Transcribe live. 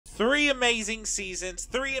3 amazing seasons,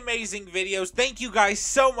 3 amazing videos. Thank you guys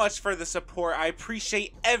so much for the support. I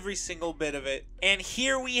appreciate every single bit of it. And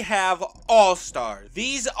here we have All-Stars.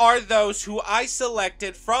 These are those who I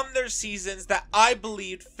selected from their seasons that I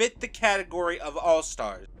believed fit the category of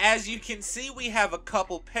All-Stars. As you can see, we have a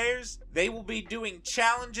couple pairs. They will be doing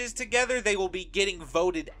challenges together, they will be getting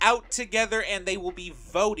voted out together, and they will be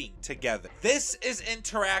voting together. This is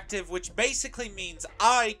interactive, which basically means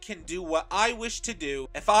I can do what I wish to do.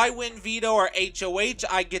 If I win veto or HOH,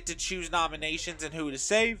 I get to choose nominations and who to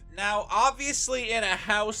save. Now, obviously in a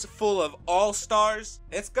house full of all-stars,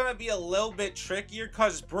 it's gonna be a little bit trickier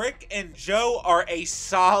because Brick and Joe are a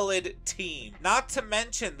solid team. Not to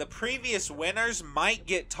mention, the previous winners might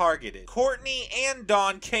get targeted. Courtney and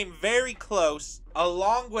Dawn came very close,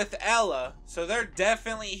 along with Ella, so they're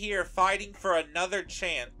definitely here fighting for another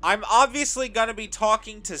chance. I'm obviously gonna be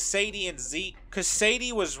talking to Sadie and Zeke, because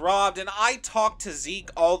Sadie was robbed, and I talked to Zeke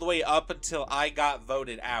all the way up until I got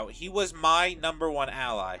voted out. He was my #1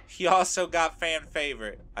 ally. He also got fan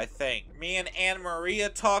favorite, I think. Me and Anna Maria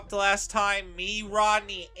talked last time. Me,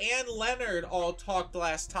 Rodney, and Leonard all talked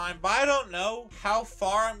last time, but I don't know how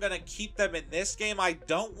far I'm gonna keep them in this game. I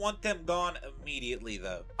don't want them gone immediately,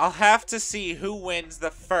 though. I'll have to see who wins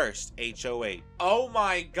the first HOH. Oh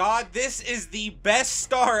my god, this is the best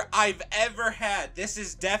start I've ever had. This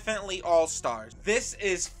is definitely All-Stars. This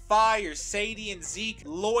is fire. Sadie and Zeke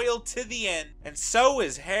loyal to the end, and so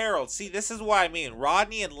is Harold. See, this is what I mean.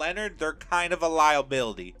 Rodney and Leonard, they're kind of a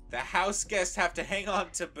liability. The house guests have to hang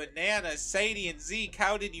on to Bananas. Sadie and Zeke,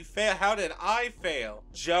 how did you fail? How did I fail?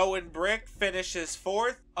 Joe and Brick finishes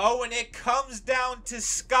 4th. Oh, and it comes down to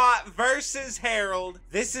Scott versus Harold.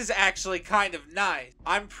 This is actually kind of nice.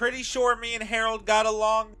 I'm pretty sure me and Harold got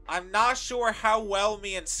along. I'm not sure how well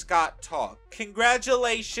me and Scott talk.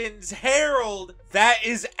 Congratulations, Harold. That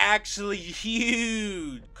is actually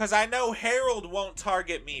huge. Because I know Harold won't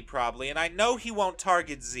target me probably, and I know he won't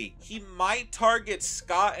target Zeke. He might target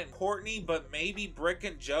Scott and Courtney, but maybe Brick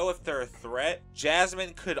and Joe if they're a threat.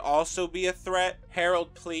 Jasmine could also be a threat.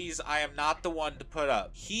 Harold, please, I am not the one to put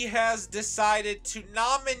up. He has decided to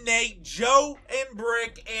nominate Joe and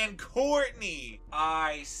Brick and Courtney.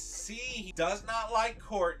 I see. He does not like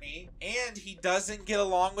Courtney, and he doesn't get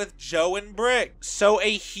along with Joe and Brick. So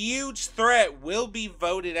a huge threat will be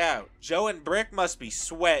voted out. Joe and Brick must be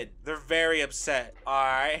sweating. They're very upset.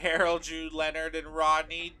 Alright, Harold, Jude, Leonard, and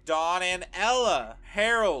Rodney, Dawn, and Ella.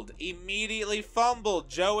 Harold immediately fumbled.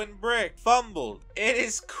 Joe and Brick fumbled. It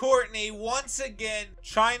is Courtney once again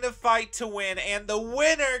trying to fight to win, and the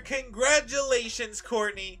winner, congratulations,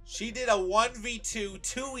 Courtney. She did a 1v2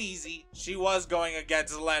 too easy. She was going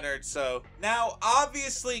against Leonard, so. Now,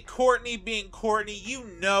 obviously, Courtney being Courtney, you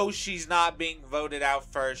know she's not being voted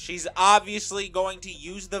out first. She's obviously going to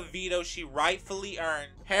use the veto she rightfully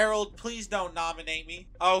earned. Harold, please don't nominate me.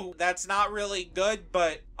 Oh, that's not really good,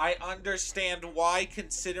 but I understand why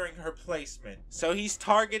considering her placement. So he's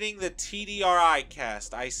targeting the TDRI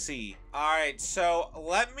cast, I see. Alright, so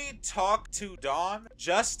let me talk to Dawn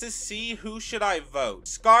just to see who should I vote.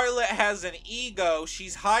 Scarlett has an ego.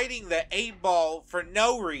 She's hiding the 8-ball for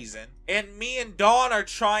no reason. And me and Dawn are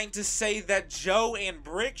trying to say that Joe and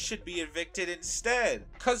Brick should be evicted instead.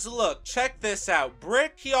 Cause look, check this out.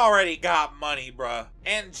 Brick, he already got money, bruh.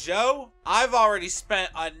 And Joe, I've already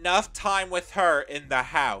spent enough time with her in the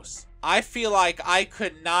house. I feel like I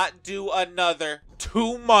could not do another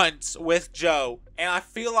 2 months with Joe. And I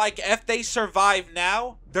feel like if they survive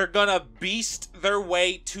now, they're gonna beast their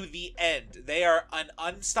way to the end. They are an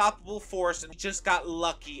unstoppable force, and we just got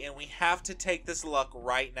lucky, and we have to take this luck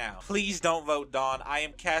right now. Please don't vote Dawn. I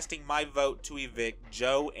am casting my vote to evict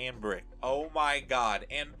Joe and Brick. Oh my god.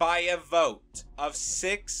 And by a vote of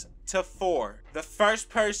 6-4, the first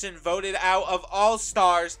person voted out of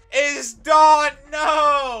All-Stars is Dawn.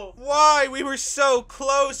 No! Why? We were so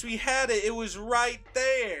close. We had it. It was right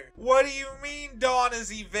there. What do you mean Dawn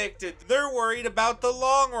is evicted? They're worried about the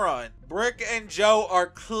long run. Brick and Joe are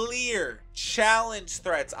clear challenge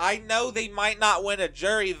threats. I know they might not win a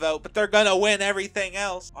jury vote, but they're gonna win everything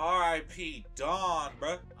else. R.I.P. Dawn,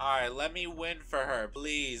 bro. Alright, let me win for her,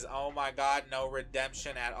 please. Oh my god, no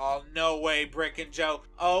redemption at all. No way, Brick and Joe.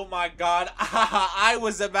 Oh my god. I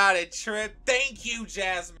was about to trip. Thank you,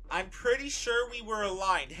 Jasmine. I'm pretty sure we were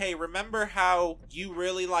aligned. Hey, remember how you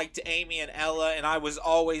really liked Amy and Ella, and I was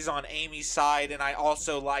always on Amy's side, and I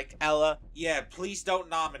also liked Ella? Yeah, please don't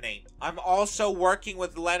nominate. I'm also working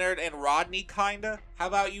with Leonard and Rodney, kinda. How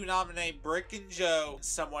about you nominate Brick and Joe and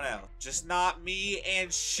someone else? Just not me.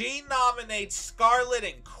 And she nominates Scarlett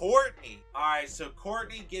and Courtney. Alright, so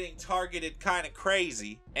Courtney getting targeted kind of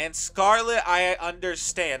crazy. And Scarlett, I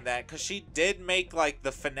understand that, because she did make, like,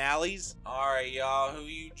 the finales. Alright, y'all, who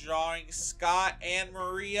you drawing? Scott, Anne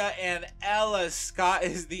Maria, and Ella. Scott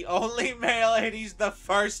is the only male, and he's the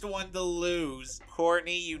first one to lose.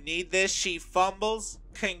 Courtney, you need this. She fumbles.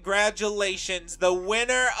 Congratulations, the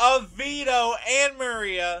winner of Veto, Anne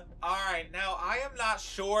Maria. Alright, now I am not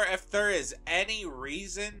sure if there is any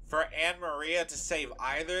reason for Anne Maria to save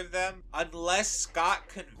either of them, unless Scott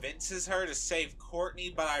convinces her to save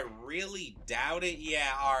Courtney, but I really doubt it.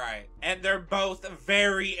 Yeah, alright. And they're both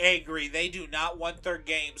very angry. They do not want their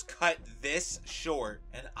games cut this short.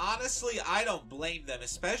 And honestly, I don't blame them,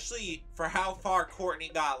 especially for how far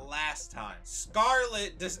Courtney got last time.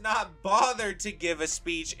 Scarlett does not bother to give a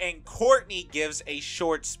speech, and Courtney gives a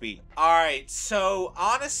short speech. Alright, so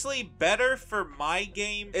honestly, better for my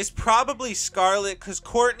game is probably Scarlett, because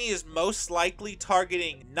Courtney is most likely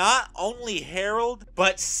targeting not only Harold,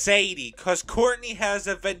 but Sadie, because Courtney has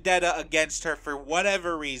a vendetta against her for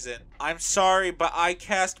whatever reason. I'm sorry, but I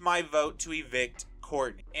cast my vote to evict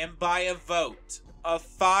Courtney. And by a vote of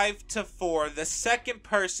 5-4, the second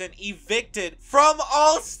person evicted from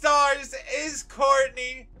All Stars is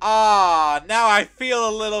Courtney. Ah, now I feel a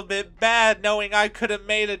little bit bad knowing I could have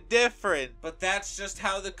made a difference. But that's just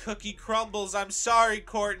how the cookie crumbles. I'm sorry,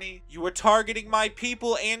 Courtney. You were targeting my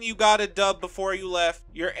people and you got a dub before you left.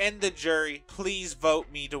 You're in the jury. Please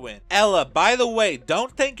vote me to win. Ella, by the way,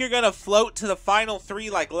 don't think you're gonna float to the final 3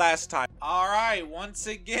 like last time. Alright, once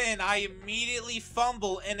again, I immediately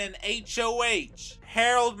fumble in an HOH.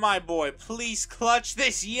 Harold, my boy, please clutch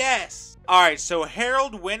this. Yes. Alright, so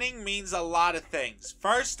Harold winning means a lot of things.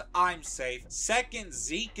 First, I'm safe. Second,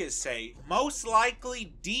 Zeke is safe. Most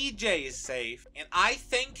likely, DJ is safe. And I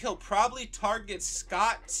think he'll probably target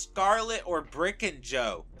Scott, Scarlett, or Brick and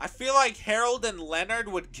Joe. I feel like Harold and Leonard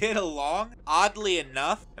would get along, oddly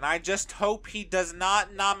enough. And I just hope he does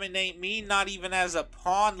not nominate me, not even as a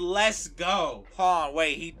pawn. Let's go. Pawn,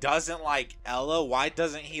 wait, he doesn't like Ella? Why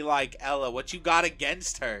doesn't he like Ella? What you got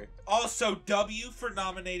against her? Also, W for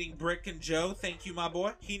nominating Brick and Joe. Thank you, my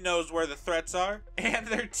boy. He knows where the threats are. And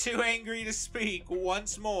they're too angry to speak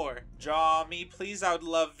once more. Draw me, please. I would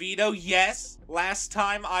love Veto. Yes. Last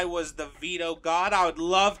time I was the Veto god. I would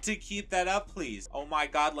love to keep that up, please. Oh my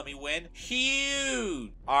god, let me win.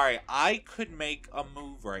 Huge. Alright, I could make a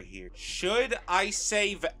move right here. Should I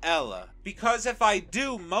save Ella? Because if I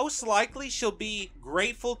do, most likely she'll be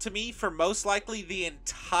grateful to me for most likely the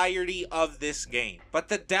entirety of this game. But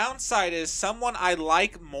the downside is someone I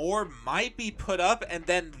like more might be put up and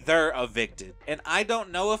then they're evicted. And I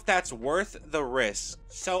don't know if that's worth the risk.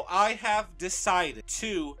 So I have decided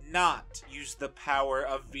to not use the power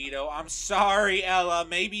of Veto. I'm sorry, Ella.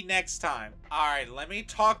 Maybe next time. Alright, let me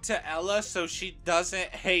talk to Ella so she doesn't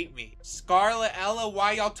hate me. Scarlett, Ella,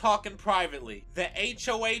 why y'all talking privately? The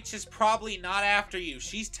HOH is probably not after you.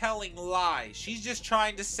 She's telling lies. She's just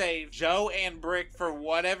trying to save Joe and Brick for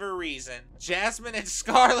whatever reason. Jasmine and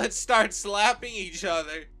Scarlett start slapping each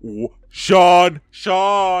other. Sean,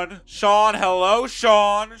 hello,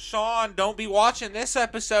 Sean, don't be watching this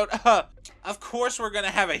episode. Of course we're gonna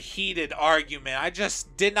have a heated argument. I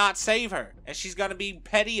just did not save her, and she's gonna be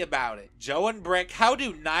petty about it. Joe and Brick, how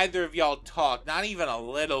do neither of y'all talk? Not even a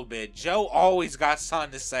little bit. Joe always got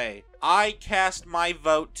something to say. I cast my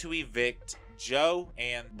vote to evict Joe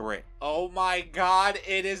and Brick. Oh my god,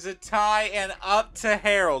 it is a tie and up to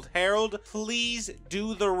Harold. Harold, please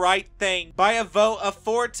do the right thing. By a vote of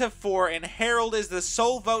 4-4, and Harold is the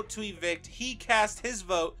sole vote to evict. He cast his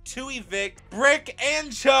vote to evict Brick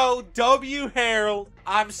and Joe. W Harold.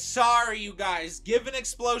 I'm sorry, you guys. Give an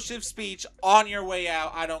explosive speech on your way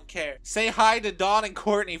out. I don't care. Say hi to Dawn and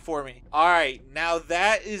Courtney for me. Alright, now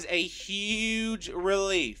that is a huge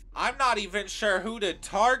relief. I'm not even sure who to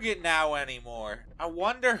target now anymore. I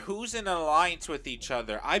wonder who's in an alliance with each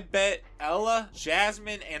other. I bet Ella,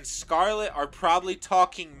 Jasmine, and Scarlett are probably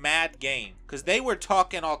talking mad game, because they were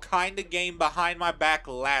talking all kind of game behind my back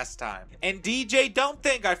last time. And DJ, don't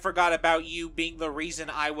think I forgot about you being the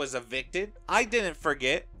reason I was evicted. I didn't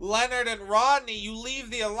forget. Leonard and Rodney, you leave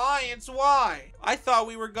the alliance. Why? I thought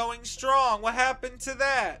we were going strong. What happened to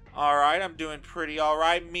that? Alright, I'm doing pretty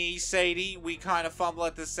alright. Me, Sadie, we kind of fumble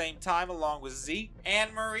at the same time along with Zeke.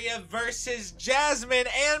 Anne Maria versus Jasmine.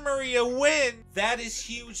 Anne Maria win. That is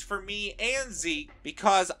huge for me and Zeke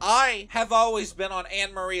because I have always been on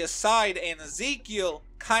Anne Maria's side, and Ezekiel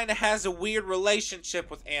kind of has a weird relationship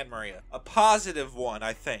with Anne Maria. A positive one,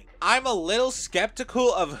 I think. I'm a little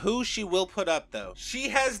skeptical of who she will put up, though. She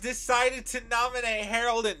has decided to nominate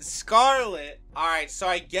Harold and Scarlett. Alright, so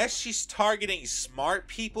I guess she's targeting smart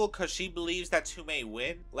people because she believes that's who may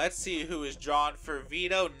win. Let's see who is drawn for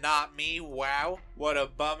veto. Not me. Wow. What a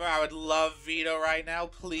bummer. I would love veto right now,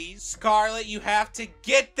 please. Scarlett, you have to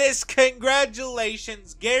get this.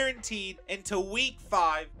 Congratulations. Guaranteed into week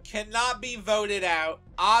 5. Cannot be voted out.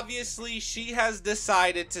 Obviously, she has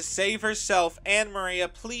decided to save herself. Anne Maria,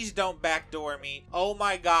 please don't backdoor me. Oh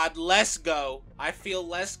my god, let's go. I feel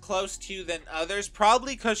less close to you than others,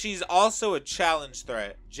 probably because she's also a challenge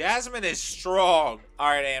threat. Jasmine is strong.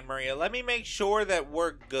 Alright, Anne Maria, let me make sure that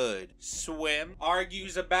we're good. Swim.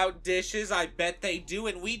 Argues about dishes. I bet they do.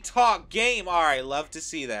 And we talk game. Alright, love to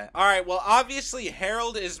see that. Alright, well, obviously,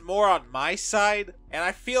 Harold is more on my side. And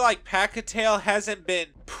I feel like Packatail hasn't been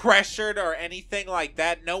pressured or anything like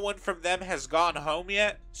that. No one from them has gone home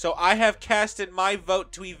yet. So I have casted my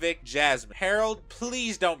vote to evict Jasmine. Harold,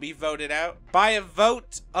 please don't be voted out. By a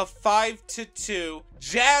vote of 5-2,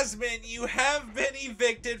 Jasmine, you have been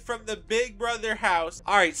evicted from the Big Brother house.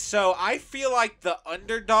 Alright, so I feel like the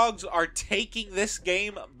underdogs are taking this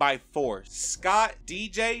game by force. Scott,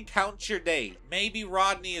 DJ, count your days. Maybe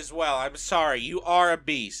Rodney as well. I'm sorry, you are a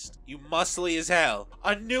beast. You muscly as hell.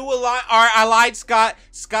 A new alliance. Alright, I lied, Scott.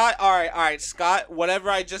 Scott, alright, Scott. Whatever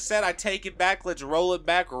I just said, I take it back. Let's roll it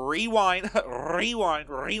back. Rewind.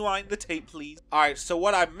 Rewind the tape, please. Alright, so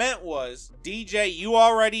what I meant was, DJ, you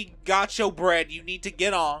already got your bread. You need to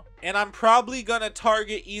get on. And I'm probably gonna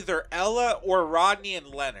target either Ella or Rodney and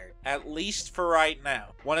Leonard. At least for right now.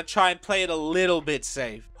 Want to try and play it a little bit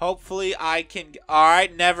safe. Hopefully I can...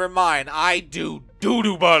 Alright, never mind. I do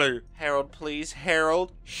doo-doo butter. Harold, please.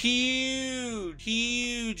 Harold. Huge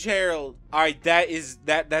Harold. Alright, that's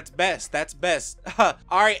best. That's best.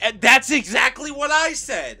 Alright, and that's exactly what I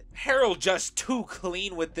said. Harold just too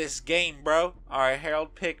clean with this game, bro. Alright,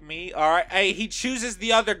 Harold, pick me. Alright, hey, he chooses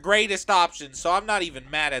the other greatest option, so I'm not even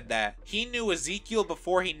mad at that. He knew Ezekiel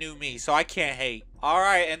before he knew me, so I can't hate.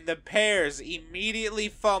 Alright, and the pairs immediately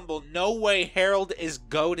fumble. No way Harold is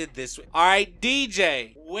goated this way. Alright,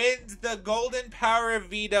 DJ wins the golden power of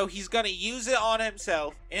veto. He's gonna use it on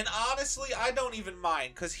himself. And honestly, I don't even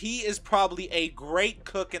mind, because he is probably a great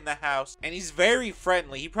cook in the house. And he's very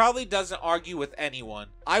friendly. He probably doesn't argue with anyone.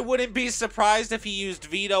 I wouldn't be surprised if he used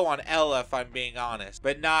veto on Ella, if I'm being honest.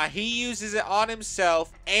 But nah, he uses it on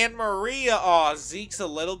himself. And Maria, aw, Zeke's a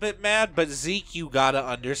little bit mad, but Zeke, you gotta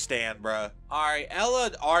understand, bruh. Alright,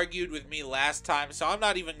 Ella argued with me last time, so I'm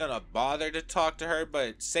not even gonna bother to talk to her,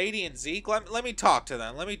 but Sadie and Zeke, let me talk to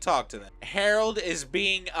them. Let me talk to them. Harold is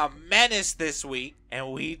being a menace this week,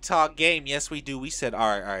 and we talk game. Yes, we do. We said,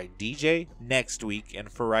 alright, DJ, next week,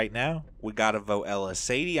 and for right now, we gotta vote Ella.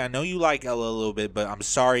 Sadie, I know you like Ella a little bit, but I'm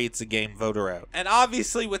sorry it's a game. Vote her out. And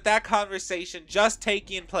obviously, with that conversation just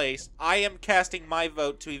taking place, I am casting my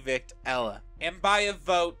vote to evict Ella. And by a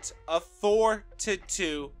vote of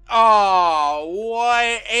 4-2. Oh,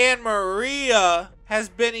 what? Anne Maria has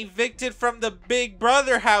been evicted from the Big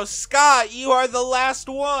Brother house. Scott, you are the last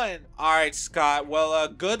one. Alright, Scott. Well,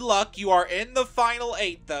 good luck. You are in the final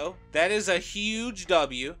 8, though. That is a huge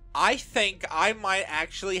W. I think I might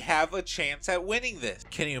actually have a chance at winning this.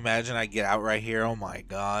 Can you imagine I get out right here? Oh my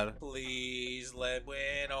god. Please let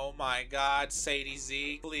win. Oh my god. Sadie,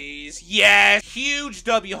 Zeke, please. Yes! Huge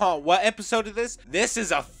W, huh? What episode of this? This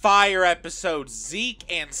is a fire episode. Zeke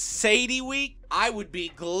and Sadie week. I would be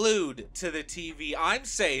glued to the TV. I'm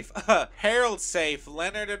safe. Harold's safe.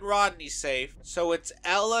 Leonard and Rodney safe. So it's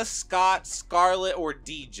Ella, Scott, Scarlett, or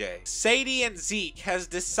DJ. Sadie and Zeke has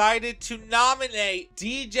decided to nominate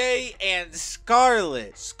DJ and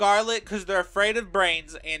Scarlett. Scarlett because they're afraid of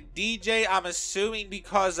brains, and DJ I'm assuming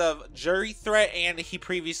because of jury threat and he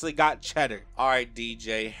previously got cheddar. Alright,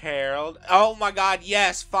 DJ. Harold. Oh my god,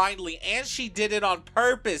 yes, finally. And she did it on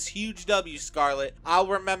purpose. Huge W, Scarlett. I'll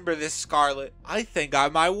remember this, Scarlett. I think I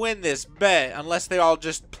might win this bet, unless they all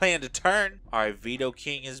just plan to turn. Alright, Veto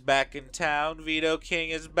King is back in town. Veto King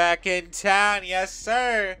is back in town. Yes,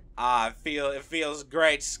 sir. It feels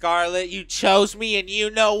great. Scarlett, you chose me, and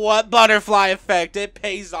you know what? Butterfly effect. It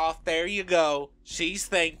pays off. There you go. She's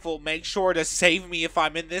thankful. Make sure to save me if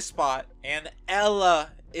I'm in this spot. And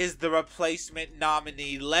Ella is the replacement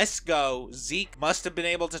nominee. Let's go. Zeke must have been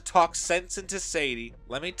able to talk sense into Sadie.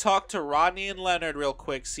 Let me talk to Rodney and Leonard real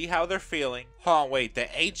quick, see how they're feeling. Hold on, wait, the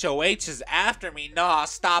HOH is after me. Nah,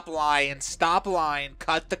 stop lying,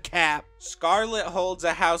 cut the cap. Scarlett holds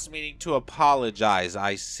a house meeting to apologize,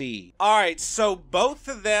 I see. Alright, so both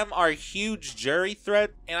of them are huge jury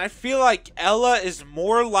threats, and I feel like Ella is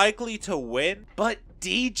more likely to win, but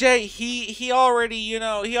DJ, he already,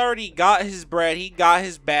 he already got his bread, he got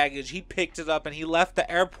his baggage, he picked it up, and he left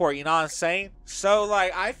the airport, you know what I'm saying? So,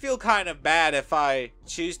 like, I feel kind of bad if I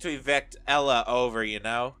choose to evict Ella over,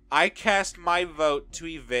 I cast my vote to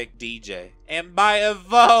evict DJ. And by a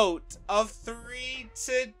vote of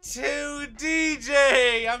 3-2,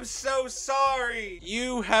 DJ, I'm so sorry.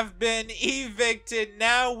 You have been evicted.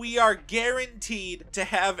 Now we are guaranteed to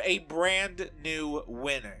have a brand new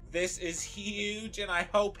winner. This is huge, and I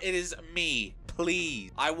hope it is me.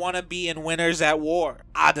 Please. I want to be in Winners at War.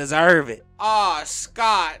 I deserve it. Ah,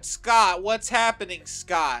 Scott, what's happening,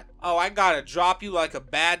 Scott? Oh, I gotta drop you like a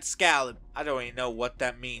bad scallop. I don't even know what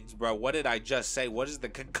that means, bro. What did I just say? What is the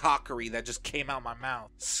concockery that just came out my mouth?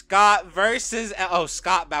 Scott versus... Oh,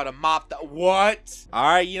 Scott about to mop the... What?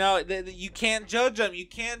 Alright, you can't judge him. You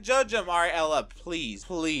can't judge him. Alright, Ella, please.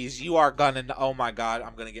 Please, you are gonna... Oh my god,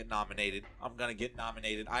 I'm gonna get nominated.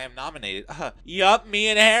 I am nominated. Yup, me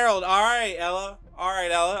and Harold. Alright, Ella.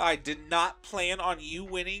 I did not plan on you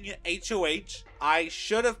winning HOH. I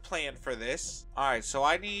should have planned for this. Alright, so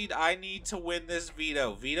I need to win this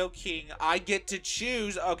veto. Veto king. I get to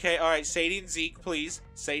choose. Okay, alright, Sadie and Zeke, please.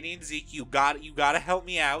 Sadie and Zeke, you gotta help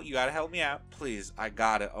me out. Please, I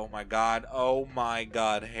got it. Oh my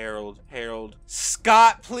god, Harold.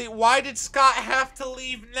 Scott, please. Why did Scott have to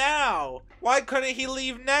leave now? Why couldn't he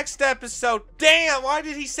leave next episode? Damn, why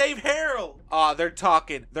did he save Harold? Oh, they're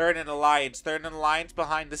talking. They're in an alliance.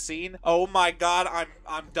 Behind the scene. Oh my god,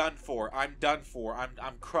 I'm done for. I'm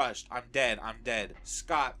crushed. I'm dead.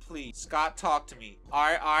 Scott, please. Scott, talk to me.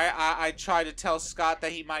 I try to tell Scott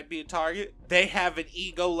that he might be a target. They have an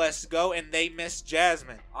ego, let's go, and they miss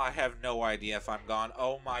Jasmine. I have no idea if I'm gone.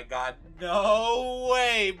 Oh my god. No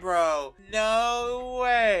way, bro. No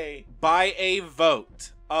way. By a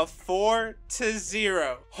vote of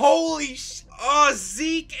 4-0. Holy Oh,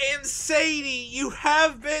 Zeke and Sadie, you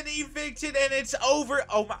have been evicted and it's over.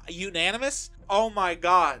 Oh my, unanimous? Oh my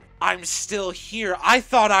god. I'm still here. I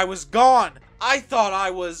thought I was gone. I thought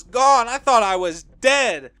I was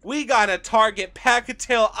dead. We gotta target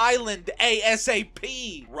Pacatail Island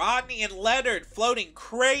ASAP. Rodney and Leonard floating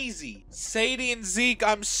crazy. Sadie and Zeke,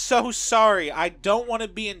 I'm so sorry. I don't want to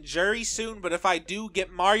be in jury soon, but if I do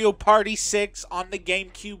get Mario Party 6 on the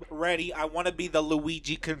GameCube ready, I want to be the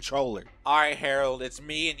Luigi controller. Alright, Harold, it's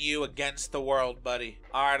me and you against the world, buddy.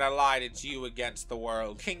 Alright, I lied. It's you against the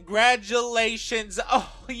world. Congratulations.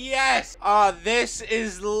 Oh, yes. This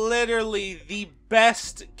is literally the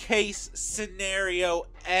best case scenario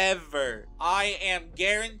ever. I am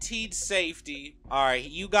guaranteed safety. Alright,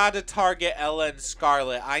 you gotta target Ella and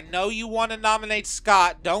Scarlett. I know you want to nominate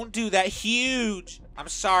Scott. Don't do that. Huge. I'm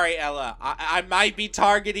sorry, Ella. I might be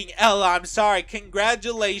targeting Ella. I'm sorry.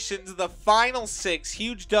 Congratulations. The final 6.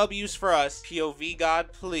 Huge W's for us. POV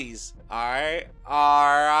God, please. Alright.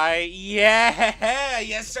 Alright. Yeah.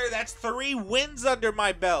 Yes, sir. That's 3 wins under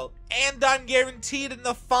my belt. And I'm guaranteed in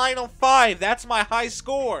the final 5. That's my high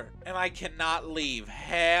score. And I cannot leave.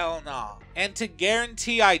 Hell no. And to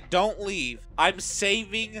guarantee I don't leave, I'm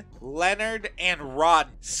saving Leonard and Rod.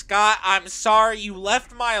 Scott, I'm sorry you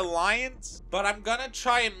left my alliance, but I'm gonna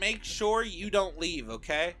try and make sure you don't leave,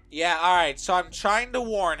 okay? Yeah, alright, so I'm trying to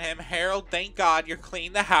warn him. Harold, thank God you're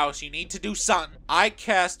cleaning the house. You need to do something. I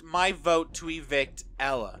cast my vote to evict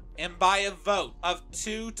Ella. And by a vote of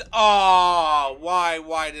 2 to... Oh,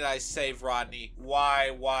 why did I save Rodney?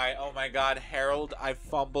 Why? Oh my god, Harold, I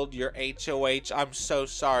fumbled your HOH. I'm so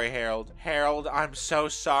sorry, Harold. Harold, I'm so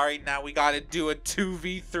sorry. Now we gotta do a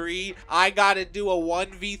 2v3. I gotta do a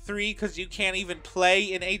 1v3 because you can't even play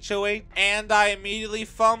in HOH. And I immediately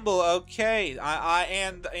fumble. Okay.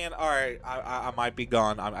 Alright, I might be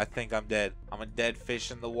gone. I think I'm dead. I'm a dead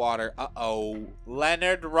fish in the water. Uh-oh.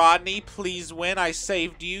 Leonard, Rodney, please win. I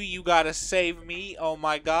saved you. You gotta save me. Oh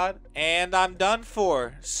my god. And I'm done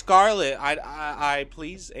for. Scarlett, I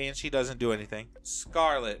please. And she doesn't do anything.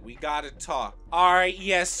 Scarlett, we gotta talk. Alright,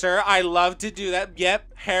 yes sir. I love to do that.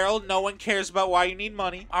 Yep. Harold, no one cares about why you need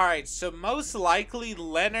money. Alright, so most likely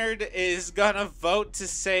Leonard is gonna vote to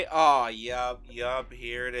say, oh, yup,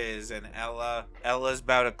 here it is. And Ella's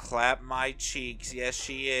about to clap my cheeks. Yes,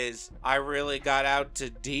 she is. I really got out to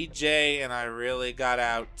DJ and I really got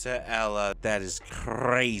out to Ella. That is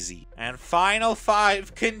crazy. And final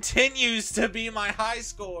 5 continues to be my high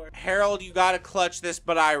score. Harold, you gotta clutch this,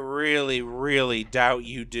 but I really, really doubt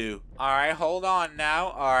you do. Alright, hold on now.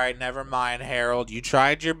 Alright, never mind, Harold. You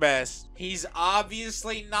tried your best. He's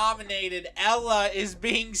obviously nominated. Ella is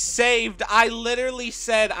being saved. I literally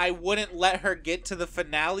said I wouldn't let her get to the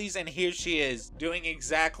finales, and here she is, doing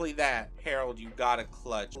exactly that. Harold, you gotta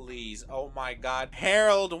clutch, please. Oh my god.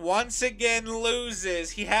 Harold once again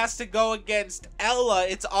loses. He has to go against Ella.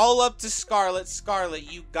 It's all up to Scarlet.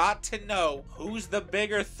 Scarlet, you got to know who's the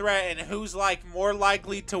bigger threat and who's like more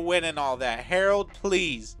likely to win and all that. Harold,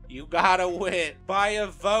 please. You gotta win by a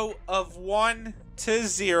vote of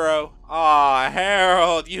 1-0. Aw,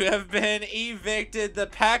 Harold, you have been evicted. The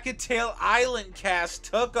Packatail Island cast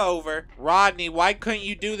took over. Rodney, why couldn't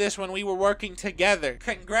you do this when we were working together?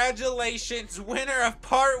 Congratulations, winner of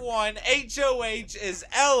part 1, HOH, is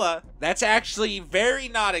Ella. That's actually very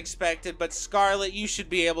not expected, but Scarlet, you should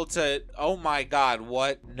be able to... Oh my god,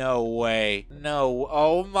 what? No way. No.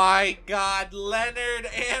 Oh my god, Leonard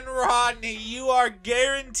and Rodney, you are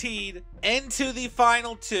guaranteed into the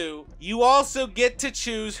final 2. You also get to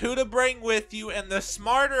choose who to bring with you, and the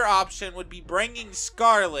smarter option would be bringing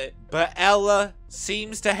Scarlet, but Ella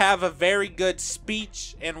seems to have a very good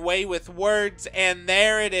speech and way with words, and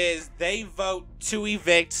there it is. They vote to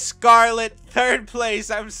evict Scarlet. 3rd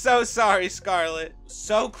place. I'm so sorry, Scarlet.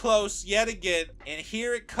 So close yet again, and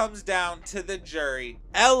here it comes down to the jury.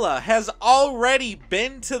 Ella has already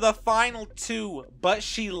been to the final 2, but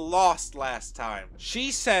she lost last time.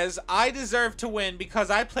 She says, I deserve to win because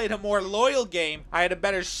I played a more loyal game, I had a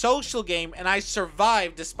better social game, and I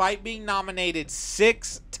survived despite being nominated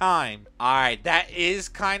 6 times. Alright, that is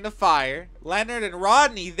kind of fire. Leonard and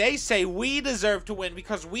Rodney, they say we deserve to win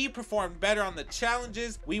because we performed better on the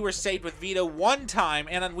challenges, we were saved with veto 1 time,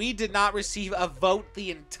 and we did not receive a vote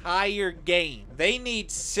the entire game. They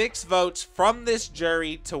need 6 votes from this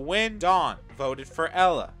jury to win. Dawn voted for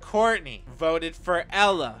Ella. Courtney voted for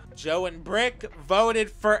Ella. Joe and Brick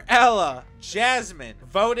voted for Ella. Jasmine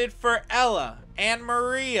voted for Ella. And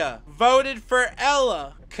Maria voted for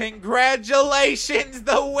Ella. Congratulations,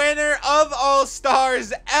 the winner of All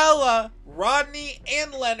Stars, Ella. Rodney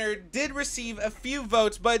and Leonard did receive a few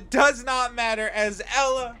votes, but does not matter as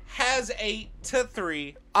Ella has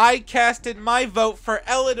 8-3. I casted my vote for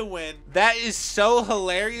Ella to win. That is so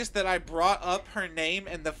hilarious that I brought up her name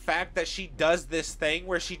and the fact that she does this thing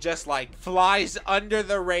where she just like flies under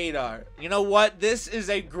the radar. You know what? This is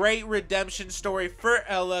a great redemption story for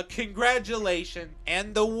Ella. Congratulations.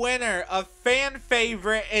 And the winner of fan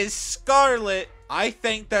favorite is Scarlet. I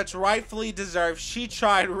think that's rightfully deserved. She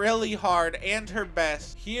tried really hard and her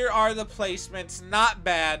best. Here are the placements. Not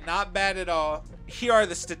bad at all. Here are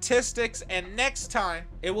the statistics, and next time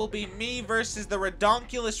it will be me versus the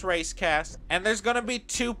Redonkulous Race cast, and there's gonna be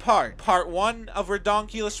 2 parts. Part 1 of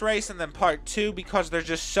Redonkulous Race and then part 2, because there's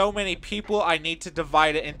just so many people, I need to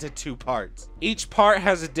divide it into 2 parts. Each part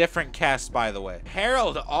has a different cast, by the way.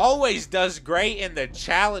 Harold always does great in the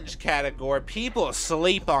challenge category. People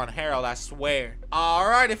sleep on Harold, I swear.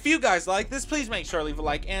 Alright, if you guys like this, please make sure to leave a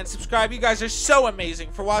like and subscribe. You guys are so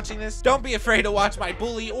amazing for watching this. Don't be afraid to watch my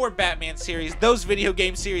Bully or Batman series. Those video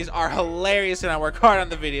game series are hilarious and I work hard on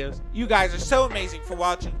the videos. You guys are so amazing for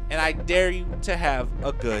watching, and I dare you to have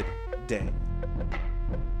a good day.